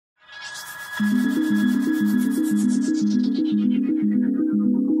wanted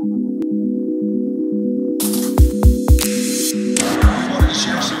to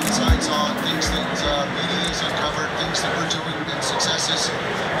share some insights on things that BD has uncovered, things that we're doing, and successes,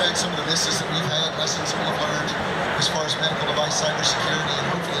 and some of the misses that we've had, lessons that we've learned as far as medical device cybersecurity,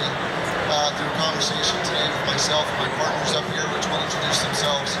 and hopefully through a conversation today with myself and my partners up here, which will introduce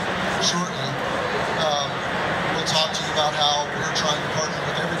themselves shortly, we'll talk to you about how we're trying to partner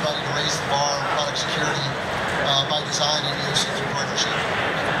with everybody to raise the bar on product security by design and use through partnership.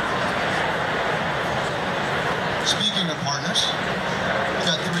 Speaking of partners, we've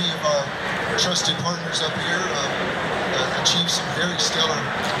got three of our trusted partners up here, achieved some very stellar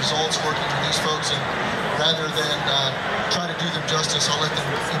results working with these folks, and rather than try to do them justice, I'll let them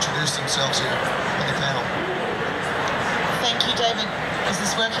introduce themselves here on the panel. Thank you, David. Is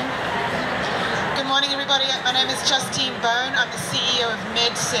this working? Good morning, everybody. My name is Justine Bone. I'm the CEO of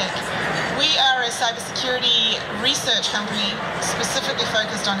MedSec. We are a cybersecurity research company specifically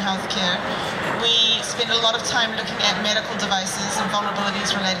focused on healthcare. We spend a lot of time looking at medical devices and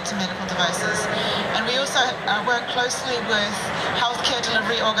vulnerabilities related to medical devices. And we also work closely with healthcare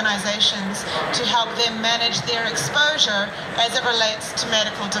delivery organizations to help them manage their exposure as it relates to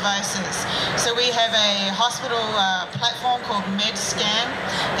medical devices. So we have a hospital platform called MedScan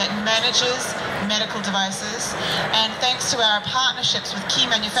that manages medical devices, and thanks to our partnerships with key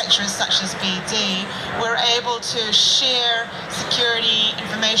manufacturers such as BD, we're able to share security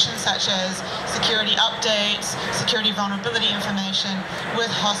information such as security updates, security vulnerability information with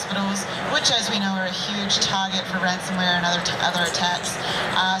hospitals, which, as we know, are a huge target for ransomware and other attacks.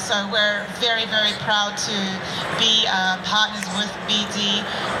 So we're very, very proud to be partners with BD.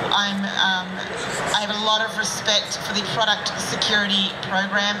 I have a lot of respect for the product security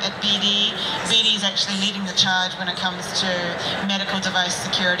program at BD. BD is actually leading the charge when it comes to medical device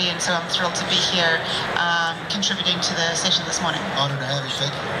security, and so I'm thrilled to be here contributing to the session this morning. Honored to have you.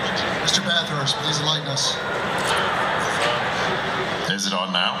 Thank you. Mr. Bathurst, please enlighten us. Is it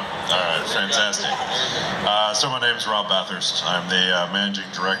on now? All right, fantastic. So my name is Rob Bathurst. I'm the Managing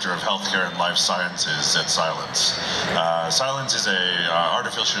Director of Healthcare and Life Sciences at Cylance. Cylance is a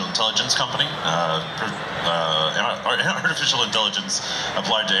artificial intelligence company, artificial intelligence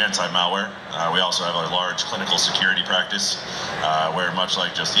applied to anti-malware. We also have a large clinical security practice where, much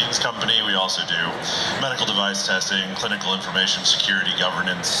like Justine's company, we also do medical device testing, clinical information security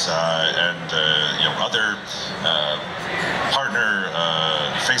governance, and other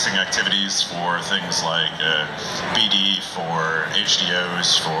partner-facing activities for things like BD, for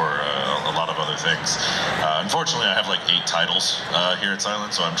HDOs, for a lot of other things. Unfortunately, I have like 8 titles here at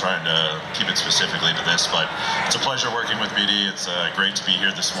Cylance, so I'm trying to keep it specifically to this, but it's a pleasure working with BD. It's great to be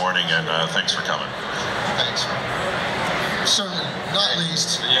here this morning, and thanks for coming. Thanks. Certainly, not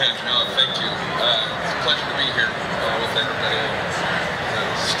least. Yeah, no, thank you. It's a pleasure to be here with everybody.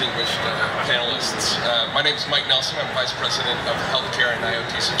 Distinguished panelists. My name is Mike Nelson. I'm Vice President of Healthcare and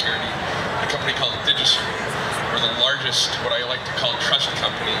IoT Security at a company called DigiCert. We're the largest, what I like to call, trust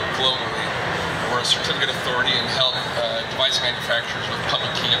company globally. We're a certificate authority and help device manufacturers with public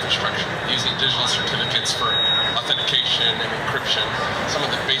key infrastructure using digital certificates for authentication and encryption, some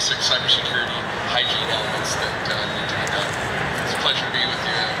of the basic cybersecurity hygiene elements that need to be done. It's a pleasure to be with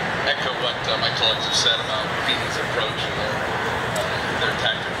you. Echo what my colleagues have said about BD's approach and their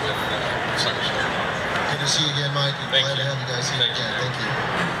tactic with cybersecurity. Good to see you again, Mike. I'm glad to have you guys here again. Thank you.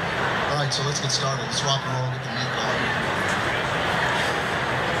 All right, so let's get started. Let's rock and roll and get the meat going.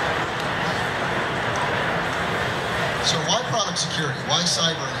 So why product security? Why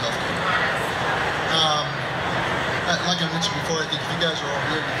cyber in healthcare? Like I mentioned before, I think if you guys are all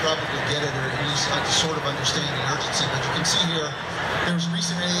here, you probably get it, or at least sort of understand the urgency. But you can see here, there was a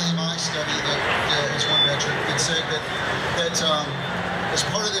recent AMI study that is one metric that said that as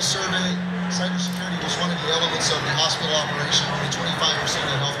part of this survey, cybersecurity was one of the elements of the hospital operation. Only 25%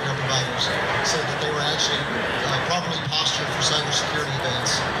 of healthcare providers said that they were actually properly postured for cybersecurity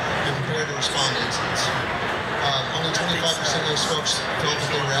events and prepared to respond to incidents. Only 25% of those folks felt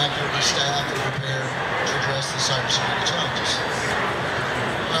that they were accurately staffed and prepared to address the cybersecurity challenges.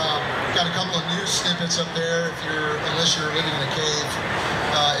 Got a couple of news snippets up there. Unless you're living in a cave,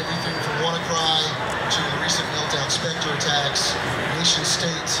 everything from WannaCry to the recent meltdown Spectre attacks,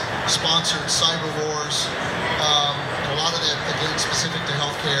 nation-state sponsored cyber wars. A lot of that, again, specific to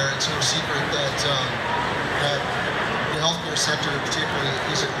healthcare. It's no secret that the healthcare sector particularly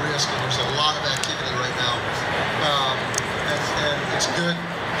is at risk, and there's a lot of activity right now. And it's good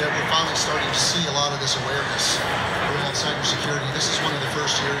that we're finally starting to see a lot of this awareness around cybersecurity. This is one of the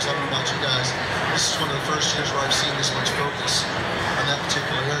first years, I don't know about you guys, this is one of the first years where I've seen this much focus on that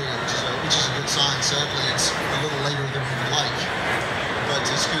particular area, which is a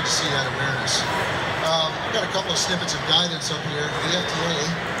see that awareness. I've got a couple of snippets of guidance up here. The FDA,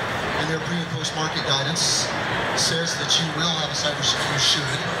 in their pre- and post-market guidance, says that you will have a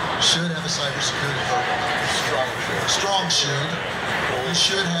cybersecurity, should have a cybersecurity program. Strong should. You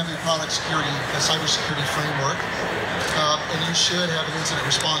should have a cybersecurity framework, and you should have an incident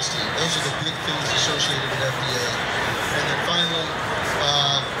response team. Those are the big things associated with FDA. And then finally,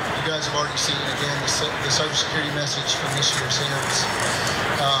 you guys have already seen, again, the cybersecurity message from this year's HIMSS.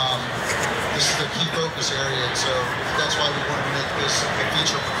 This is the key focus area, and so that's why we wanted to make this a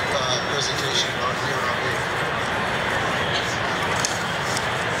feature presentation on here on our booth.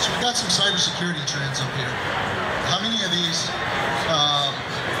 So we've got some cybersecurity trends up here. How many of these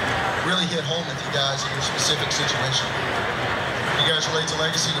really hit home with you guys in your specific situation? You guys relate to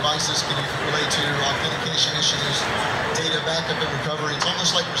legacy devices? Can you relate to authentication issues, data backup and recovery? It's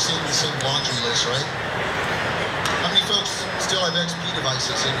almost like we're seeing the same laundry list, right? How many folks still have XP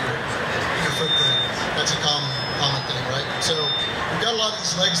devices in your footprint? That's a common thing, right? So we've got a lot of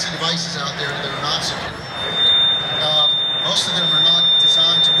these legacy devices out there that are not secure. Most of them are not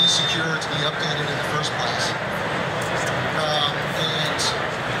designed to be secure, to be updated in the first place. And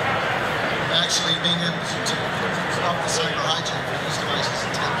actually being able to up the cyber hygiene for these devices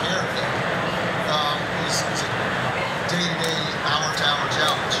and take care of them is a day-to-day, hour-to-hour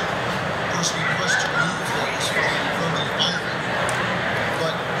challenge. Of course, we push to remove those from the environment,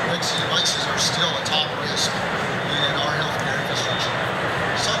 but legacy devices are still a top risk in our healthcare infrastructure.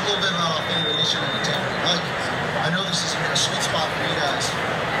 Let's talk a little bit about authentication and integrity. Mike, I know this is a sweet spot for you guys.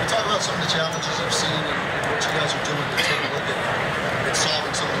 We'll talk about some of the challenges you've seen and what you guys are doing to take a look at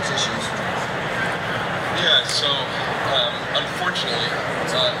solving some of those issues. Yeah, so unfortunately,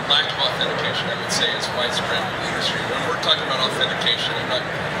 lack of authentication, I would say, is widespread in the industry. When we're talking about authentication,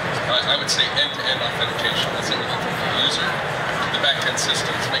 I would say end-to-end authentication. That's everything from the user to the back-end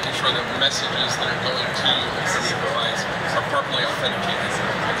systems, making sure that messages that are going to a criminal device are properly authenticated.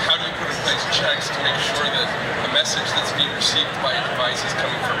 And how do you put in place checks to make sure that a message that's being received by a device is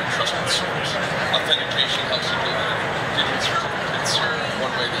coming from a trusted source? Authentication helps you do that. DigiCert is one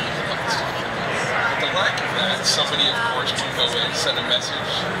way that you can help us do that. The lack of that, somebody, of course, can go in, send a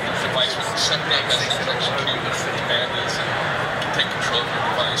message, the device will accept that message, execute what the command is, and can take control of your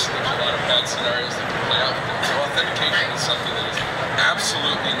device. And there's a lot of bad scenarios that can play out with it. So authentication is something that is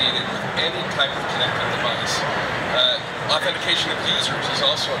absolutely needed with any type of connected device. Authentication of users is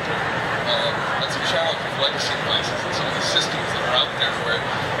also important. That's a challenge with legacy devices and some of the systems that are out there where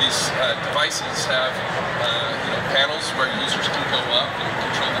these devices have panels where users can go up and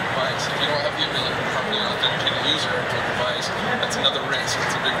control the device. If you don't have the ability to properly authenticate a user into a device, that's another risk.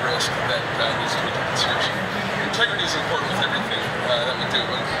 It's a big risk that needs to be taken seriously. Integrity is important with everything that we do.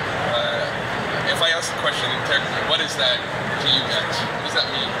 If I ask the question, integrity, what is that to you guys? What does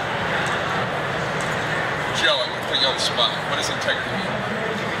that mean? Joe, I'm going to put you on the spot. What does integrity mean?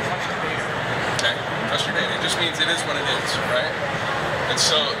 Okay, trust your data. It just means it is what it is, right? And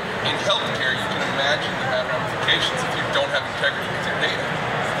so in healthcare, you can imagine the bad ramifications if you don't have integrity with your data.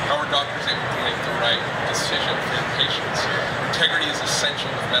 How are doctors able to make the right decision for your patients? Integrity is essential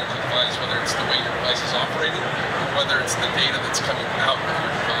with medical device, whether it's the way your device is operating, or whether it's the data that's coming out of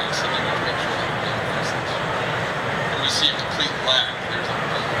your device, and you need to make sure that you're doing those things. And we see a complete lack.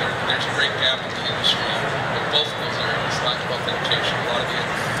 There's a great gap in the industry in both of those areas, lack of authentication. A lot of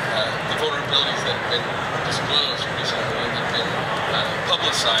the vulnerabilities that have been disclosed recently and have been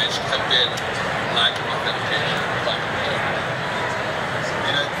publicized have been lack of authentication, lack of integrity.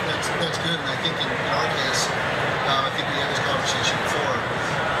 And that's good, and I think in our case, I think we had this conversation before,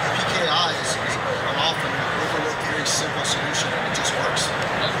 PKI is an often overlooked, very simple solution, and it just works.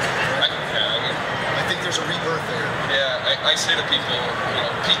 Right? I think there's a rebirth there. Yeah, I say to people,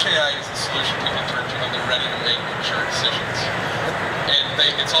 PKI is the solution people turn to when they're ready to make mature decisions.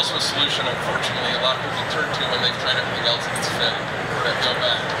 And it's also a solution, unfortunately, a lot of people turn to when they've tried everything else that's failed, that go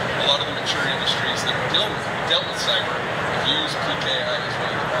back. A lot of the mature industries that dealt with cyber have used PKI as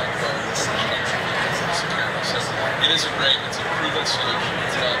one of the backbones of security. So it's a proven solution.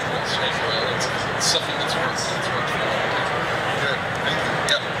 It's not snake oil. It's something that's worked for a long time. Good, thank you.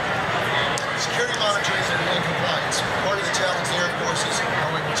 Yep. Security monitoring and compliance. Part of the challenge there, of course, is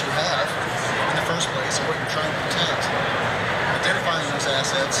knowing what you have in the first place and what you're trying to protect. Identifying those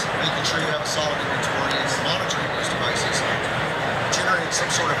assets, making sure you have a solid inventory, and monitoring those devices. Generating some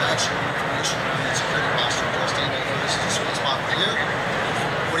sort of action information around the security posture. Justine, I know this is a sweet spot for you.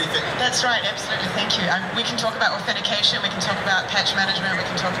 What do you think? That's right, absolutely, thank you. We can talk about authentication, we can talk about patch management, we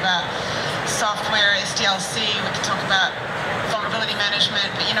can talk about software, SDLC, we can talk about vulnerability management,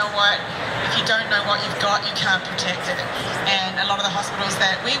 but you know what? If you don't know what you've got, you can't protect it. And a lot of the hospitals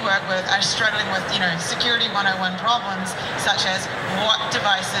that we work with are struggling with, security 101 problems, such as what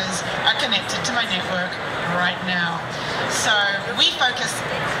devices are connected to my network right now. So we focus,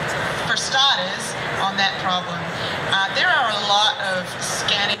 for starters, on that problem. There are a lot of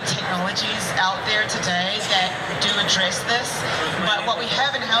scanning technologies out there today that do address this, but what we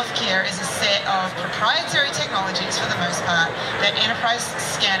have in healthcare is a set of proprietary technologies, for the most part, that enterprise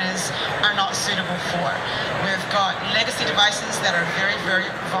scanners are not suitable for. We've got legacy devices that are very, very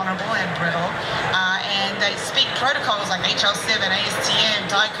vulnerable and brittle, and they speak protocols like HL7,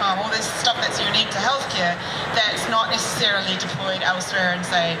 ASTM, DICOM, all this stuff that's unique to healthcare that's not necessarily deployed elsewhere in,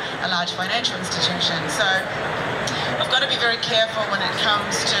 say, a large financial institution. So we've got to be very careful when it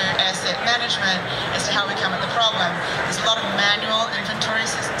comes to asset management as to how we come at the problem. There's a lot of manual inventory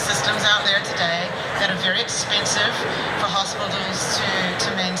systems out there today that are very expensive for hospitals to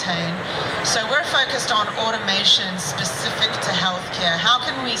maintain. So we're focused on automation specific to healthcare. How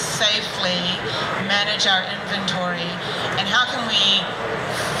can we safely manage our inventory, and how can we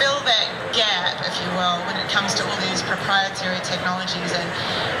fill that gap, if you will, when it comes to all these proprietary technologies? And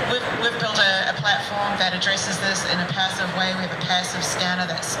we've built a platform that addresses this in a passive way. We have a passive scanner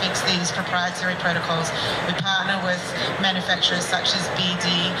that speaks these proprietary protocols. We partner with manufacturers such as BD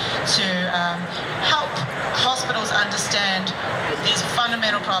to help hospitals understand these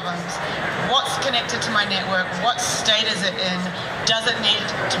fundamental problems. What's connected to my network? What state is it in? Does it need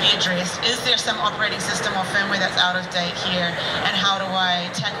to be addressed? Is there some operating system or firmware that's out of date here? And how do I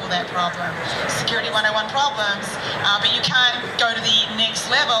tackle that problem? Security 101 problems, but you can't go to the next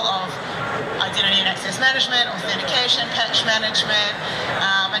level of identity and access management, authentication, patch management,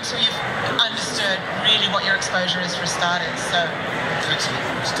 until you've understood really what your exposure is for starters. So, excellent.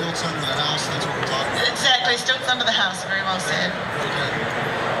 Stilts under the house, that's what we're talking about. Exactly, stilts under the house, very well said. Okay.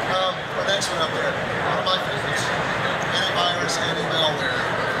 The next one up there, one of my favorites, antivirus, anti-malware.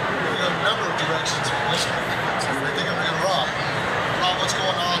 We have a number of directions for this one. So I think I'm going to Rob. Rob, what's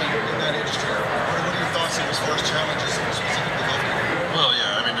going on in that industry? What are your thoughts on as far as challenges specifically healthcare? Well,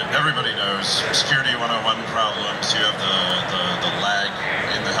 yeah, I mean, everybody knows security 101 problems. You have the lag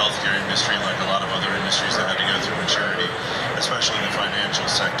in the healthcare industry, like a lot of other industries that had to go through maturity, especially in the financial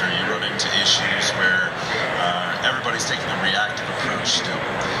sector. You run into issues where everybody's taking a reactive approach still.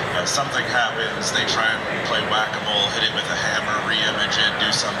 Something happens, they try and play whack-a-mole, hit it with a hammer, re-image it, do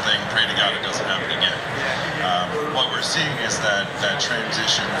something, pray to God it doesn't happen again. What we're seeing is that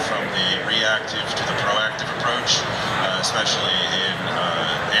transition from the reactive to the proactive approach, especially in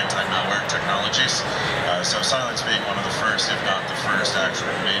anti-malware technologies. So Cylance being one of the first, if not the first,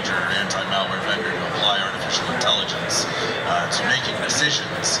 actual major anti-malware vendor to apply artificial intelligence to making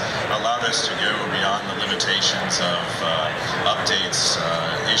decisions, allowed us to go beyond the limitations of updates,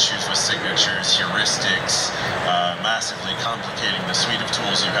 issues with signatures, heuristics, massively complicating the suite of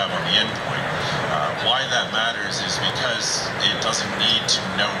tools you have on the endpoint. Why that matters is because it doesn't need to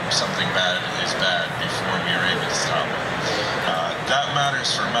know something bad is bad before we are able to stop it. That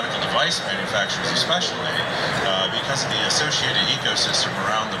matters for medical device manufacturers especially because the associated ecosystem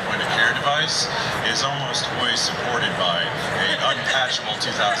around the point-of-care device is almost always supported by an unpatchable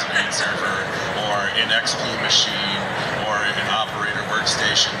 2008 server or an XP machine or an operator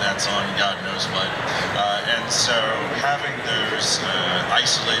workstation that's on God knows what. And so having those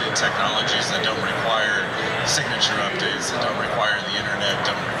isolated technologies that don't require signature updates, that don't require the internet,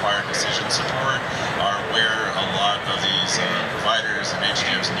 don't require decision support, are where a lot of these providers and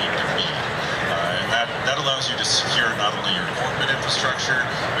HDMs need to be. And that allows you to secure not only your corporate infrastructure,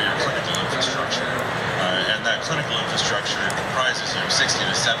 but your clinical infrastructure. And that clinical infrastructure comprises 60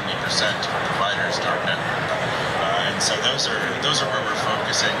 to 70% of a provider's dark network. And so those are where we're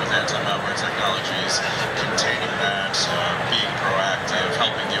focusing with anti-malware technologies, containing that, being proactive,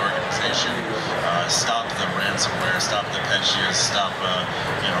 helping the organization stop the ransomware, stop the Petchias, stop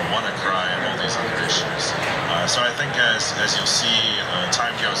WannaCry, and all these other issues. So I think as you'll see,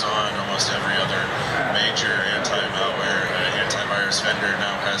 time goes on, almost every other major anti-malware, antivirus vendor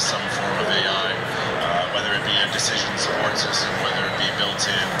now has some form of AI, whether it be a decision support system, whether it be built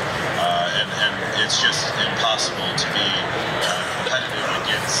in, and it's just impossible to be competitive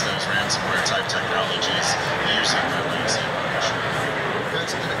against those ransomware type technologies using that legacy approach.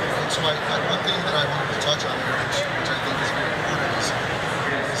 That's good. So one thing that I wanted to touch on here, which I think is very important, is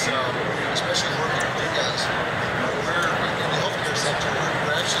especially working with you guys, we're in the healthcare sector,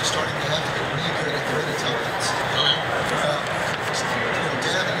 we're actually starting to have to get really good at threat intelligence. Oh, yeah.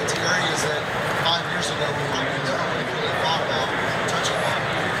 Dabbing into areas that 5 years ago we never really thought about touching on.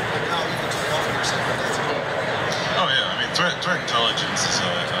 And now even to the healthcare sector, that's important. Oh yeah, I mean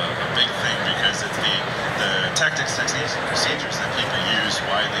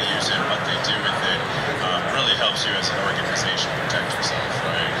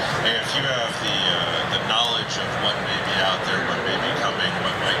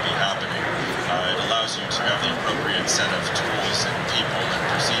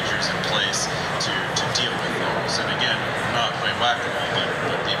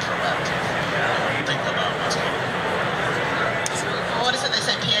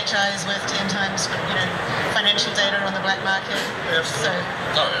guys with 10 times, financial data on the black market. So,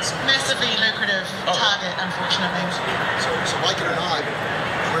 massively lucrative target, unfortunately. So like it or not,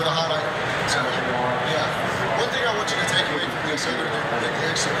 we're the hot item. So, yeah. One thing I want you to take away from this, other than the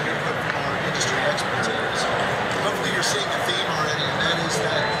excellent input from our industry experts, is hopefully you're seeing the theme already, and that is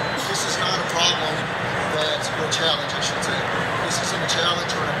that this is not a problem or a challenge, I should say. This isn't a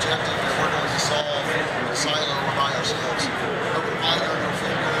challenge or an objective that we're going to solve in a silo or by ourselves. No provider, no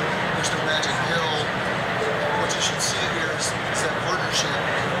vendor, there's no magic pill. What you should see here is that partnership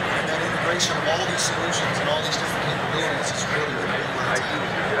and that integration of all these solutions and all these different capabilities is really going to be where it's at.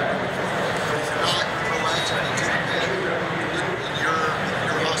 If you're not proactively doing that in your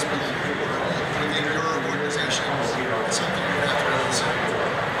hospital or within your organization, it's something you're going to have to really consider.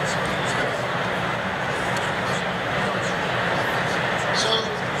 So,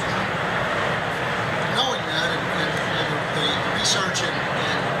 knowing that and the research and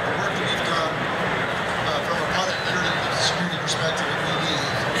the work that we've done from a product security perspective at BD,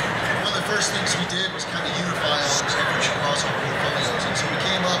 one of the first things we did was kind of unify all those efforts across our portfolios. And so we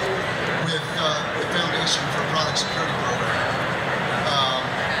came up with the foundation for a product security program.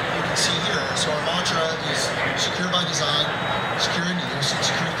 You can see here, so our mantra is secure by design, secure in use, and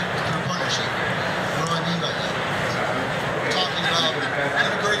secure through partnership. What do I mean by that? Talking about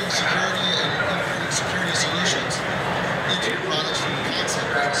integrating security and integrating security solutions into your products from the concept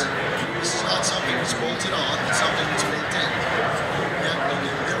base. This is not something that's bolted on, it's something that's built in. And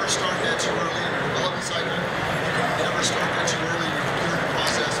you can never start that too early in your development cycle. You can never start that too early in your procurement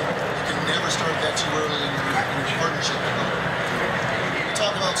process. You can never start that too early in your partnership development. We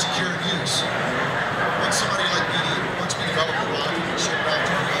talk about secure use. Once somebody like BD, once we develop a product and we ship it out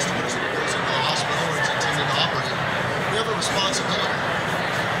to our customers and it goes into the hospital or it's intended to operate, we have a responsibility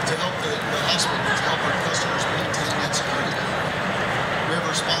to help the hospital, to help our customers maintain that security. We have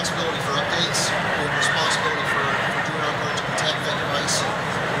a responsibility for updates. We have a responsibility for doing our part to protect that device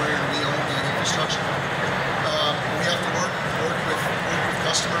where we own that infrastructure. We have to work with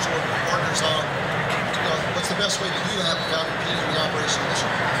customers, work with partners on what's the best way to do that without impeding the operational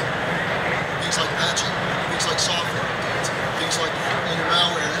mission. Things like patching, things like software updates, things like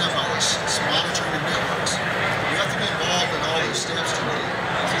malware, antivirus, monitoring of networks. We have to be involved in all those steps to really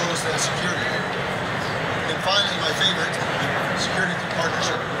close that security. And finally, my favorite, security through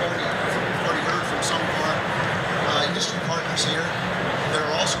partnership. We've already heard from some of our industry partners here that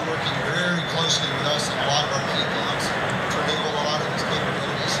are also working very closely with us in a lot of our key accounts to enable a lot of these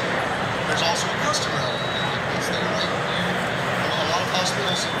capabilities. There's also a customer element that's there, right? A lot of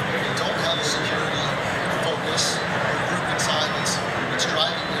hospitals don't have a security focus or group inside that's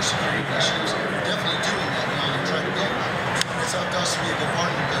driving their security issues. We're definitely doing that now and trying to build one. It's up to us to be a good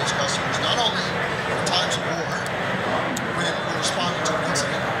partner with those customers, not only in times of war, when we're responding to an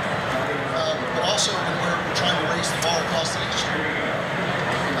incident, but also when we're trying to raise the bar across the industry.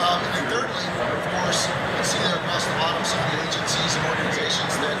 And then thirdly, of course, you can see there across the bottom some of the agencies and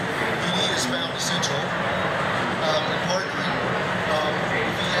organizations that BD has found essential in partnering. The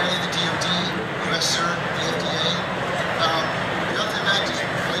VA, the DoD, USCERT, the FDA. We have to have active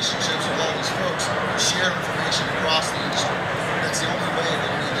relationships with all these folks who share information across the industry. That's the only way that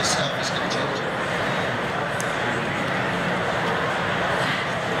any of this stuff is going to change.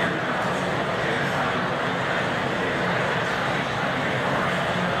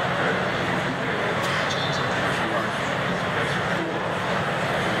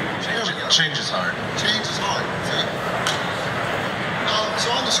 Change is hard. Change is hard.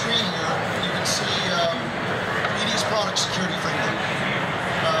 So on the screen here, you can see BD's product security framework.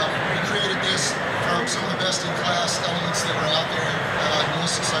 We created this from some of the best-in-class elements that were out there.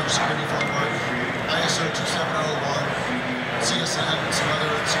 NIST cybersecurity framework, ISO 27001, CSM, and some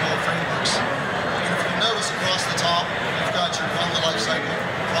other frameworks. And if you notice across the top, you've got your development lifecycle,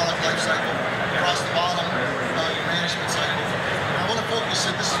 product lifecycle. Across the bottom, your management cycle. I want to focus,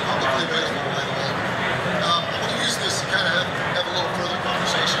 and this is publicly available, by the way. I want to use this to kind of have a little further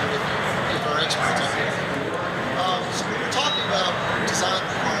conversation with our experts up here. So when we're talking about design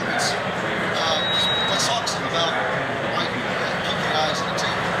requirements, let's talk some about PKI as an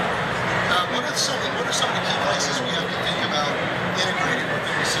example. What are some of the key places we have to think about integrating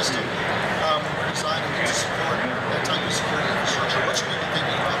within the system when we're designing to support that type of security infrastructure? What should we be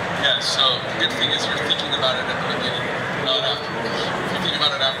thinking about? Yeah, so the good thing is you're thinking about it at the beginning, not afterwards. If you think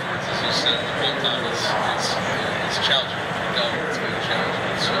about it afterwards, as you said, the whole time it's challenging. It's very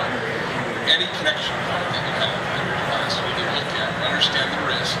challenging. So any connection point that you have in your device, you need to look at, understand the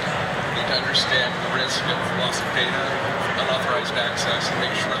risk. You need to understand the risk of loss of data, unauthorized access, and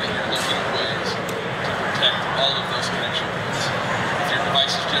make sure that you're looking at ways to protect all of those connection points. If your device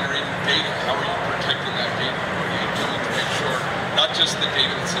device is generating data. How are you protecting that data? What are you doing to make sure not just the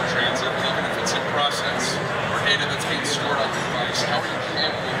data that's in transit, but even if it's in process or data that's being stored on the device, how are you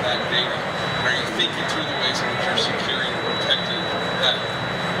handling that data? And are you thinking through the ways in which you're securing and protecting that?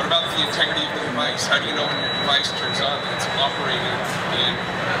 What about the integrity of the device? How do you know when your device turns on that it's operating in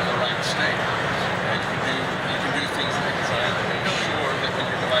the right state? You can do things like design to make sure that when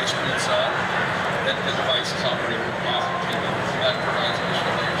your device boots on, that the device is operating positively. That provides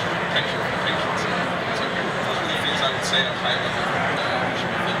additional layers of protection for patients. So those are the things I would say at a high level.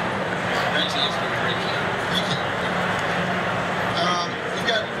 Easy is good for Thank you. We've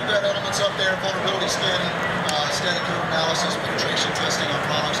got elements up there: vulnerability scanning, static code analysis, penetration testing on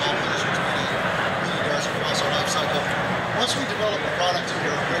products, all of those which we does across our life cycle. Once we develop a product and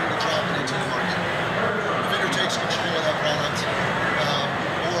we're ready to drop it into the market, the vendor takes control of that product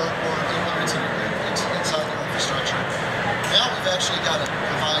or implements it inside their infrastructure. Now we've actually got to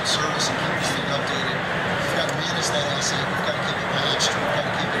provide service and keep this thing updated. We've got to manage that asset. We've got to keep it patched. We've got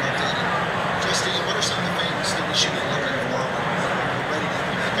to keep it updated. Justine, what are some of the things that we should be looking for when we're ready to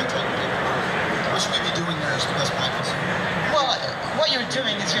implement that type of capability? What should we be doing there as the best practice? Well, what you're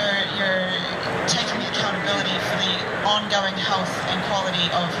doing is you're taking accountability for the ongoing health and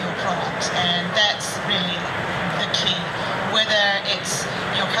quality of your product, and that's really the key. Whether it's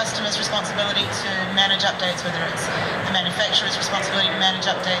your customer's responsibility to manage updates, whether it's the manufacturer's responsibility to manage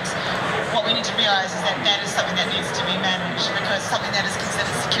updates, what we need to realize is that that is something that needs to be managed, because something that is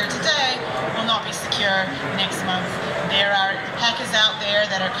considered secure today will not be secure next month. There are hackers out there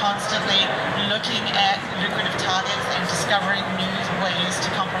that are constantly looking at lucrative targets and discovering new ways to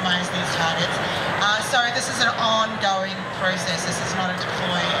compromise these targets. So this is an ongoing process. This is not a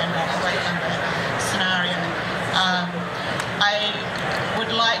deploy and walk away kind of a scenario. I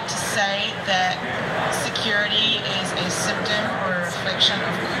would like to say that security is a symptom or a reflection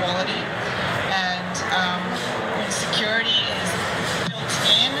of quality, and when security is built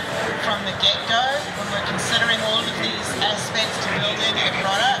in from the get-go, when we're considering all of these aspects to building a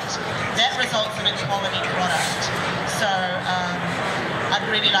product, that results in a quality product. So I'd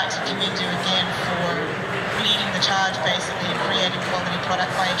really like to commend you again for leading the charge, basically, in creating quality product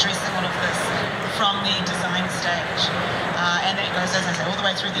by addressing all of this from the design stage. And it goes, as I say, all the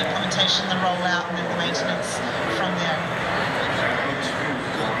way through the implementation, the rollout, and then the maintenance from there.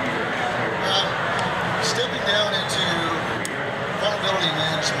 Stepping down into vulnerability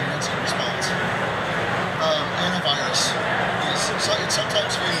management and incident response, antivirus it's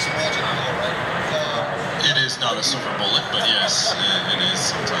sometimes viewed as a magic pill, right? It is not a silver bullet, but yes, it is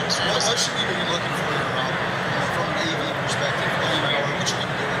sometimes viewed as. What should we be looking for from an AV perspective? What should we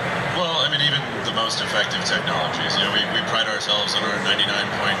be doing? Well, I mean, even the most effective technologies. You know, we pride ourselves on our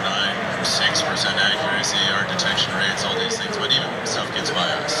 99.96% accuracy, our detection rates, all these things. But even stuff gets by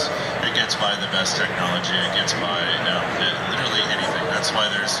us. It gets by the best technology. It gets by literally anything. That's why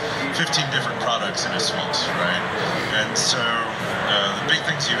there's 15 different products in a suite, right? And so the big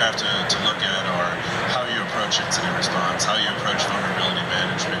things you have to look at are how you approach incident response, how you approach vulnerability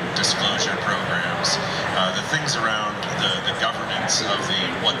management, disclosure programs, the things around the governance of the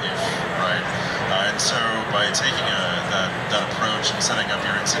what if, right? And so by taking that approach and setting up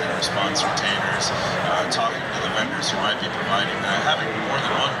your incident response retainers, talking to the vendors who might be providing that, having more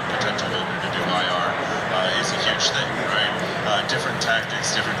than one potential vendor to do IR is a huge thing, right? Different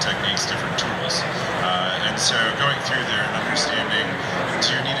tactics, different techniques, different tools. And so going through there and understanding, do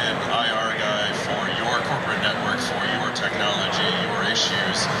you need an IR guy for your corporate network, for your technology, your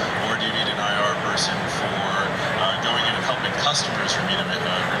issues, or do you need an IR person for going in and helping customers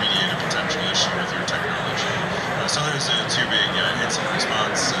remediate a potential issue with your technology? So there's two big incident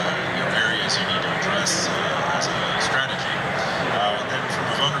response areas you need to address as a strategy. And then from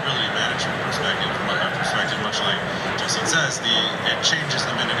a vulnerability management perspective, much like Justine says, it changes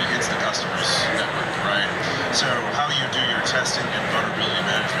the minute it hits the customer's network, right? So how you do your testing and vulnerability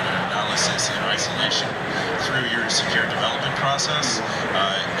management and analysis and isolation through your secure development process,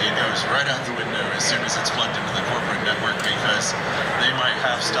 it goes right out the window as soon as it's plugged into the corporate network, because they might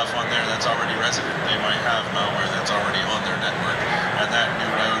have stuff on there that's already resident. They might have malware that's already on their network, and that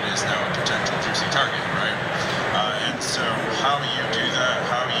new node is now a potential juicy target, right? And so how you do that,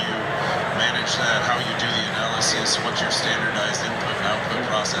 how you manage that, how you do the analysis, what your standardized input and output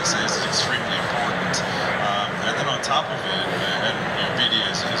process is extremely important. And then on top of it, and BD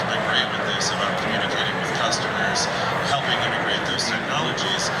has been great with this about communicating with customers, helping integrate those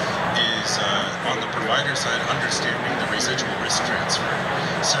technologies, is on the provider side, understanding the residual risk transfer.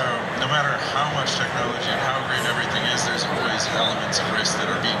 So no matter how much technology and how great everything is, there's always elements of risk that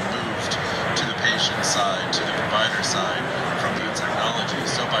are being moved to the patient side, to the provider side from that technology.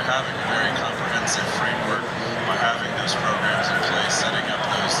 by having a very comprehensive framework